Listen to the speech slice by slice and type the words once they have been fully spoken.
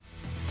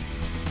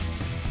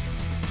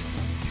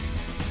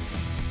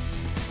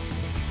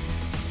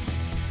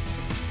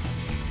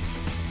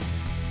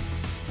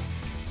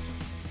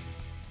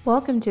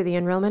Welcome to the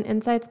Enrollment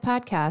Insights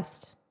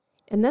Podcast.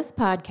 In this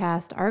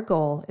podcast, our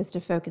goal is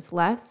to focus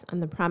less on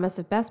the promise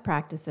of best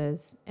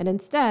practices and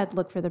instead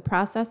look for the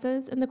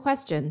processes and the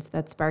questions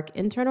that spark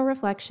internal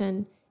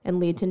reflection and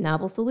lead to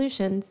novel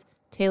solutions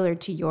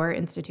tailored to your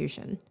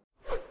institution.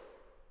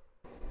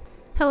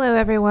 Hello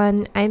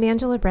everyone, I'm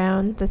Angela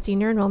Brown, the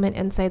Senior Enrollment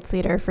Insights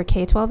Leader for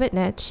K-12 at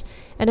Niche,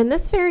 and in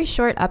this very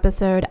short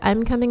episode,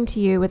 I'm coming to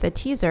you with a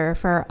teaser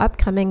for our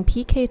upcoming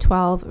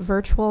PK-12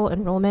 Virtual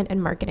Enrollment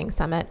and Marketing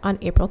Summit on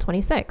April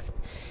 26th.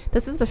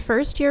 This is the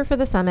first year for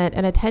the summit,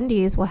 and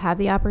attendees will have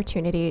the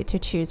opportunity to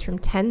choose from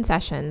 10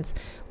 sessions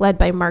led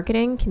by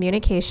marketing,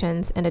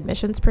 communications, and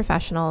admissions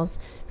professionals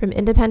from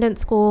independent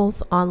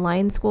schools,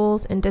 online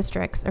schools, and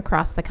districts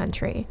across the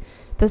country.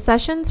 The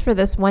sessions for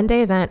this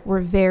one-day event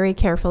were very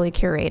carefully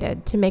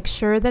curated to make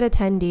sure that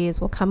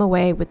attendees will come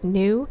away with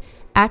new,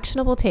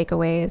 actionable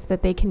takeaways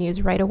that they can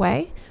use right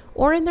away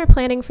or in their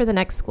planning for the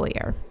next school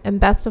year. And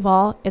best of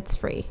all, it's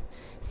free.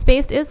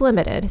 Space is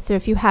limited, so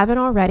if you haven't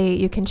already,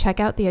 you can check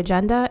out the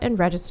agenda and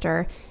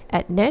register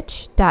at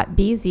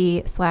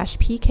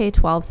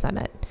niche.bz/PK12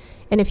 Summit.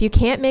 And if you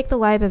can't make the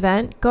live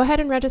event, go ahead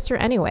and register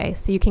anyway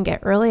so you can get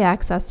early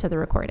access to the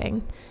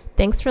recording.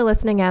 Thanks for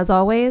listening as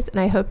always, and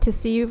I hope to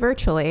see you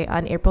virtually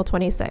on April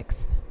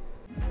 26th.